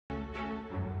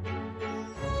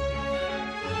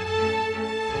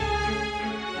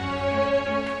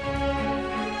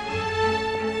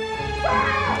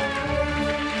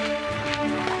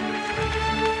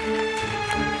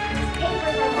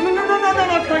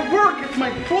no, it's my work. It's my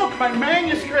book, my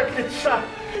manuscript.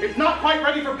 It's not quite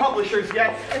ready for publishers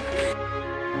yet.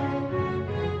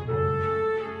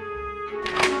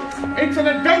 It's an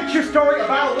adventure story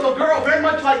about a little girl very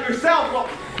much like yourself. Well,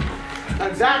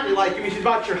 not exactly like you. I mean, she's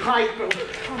about your height. But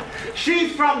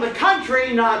she's from the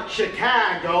country, not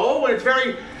Chicago. And it's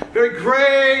very, very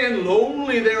gray and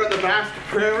lonely there in the vast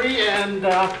prairie. And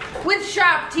with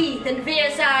sharp teeth and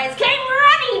fierce eyes, came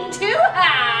running to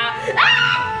her.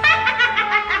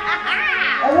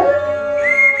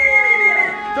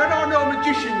 There are no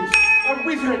magicians, or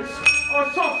wizards,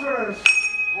 or sorcerers,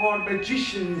 or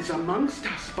magicians amongst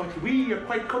us, but we are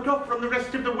quite cut off from the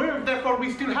rest of the world. Therefore,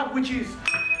 we still have witches,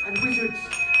 and wizards,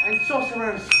 and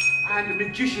sorcerers, and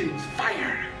magicians.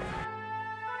 Fire!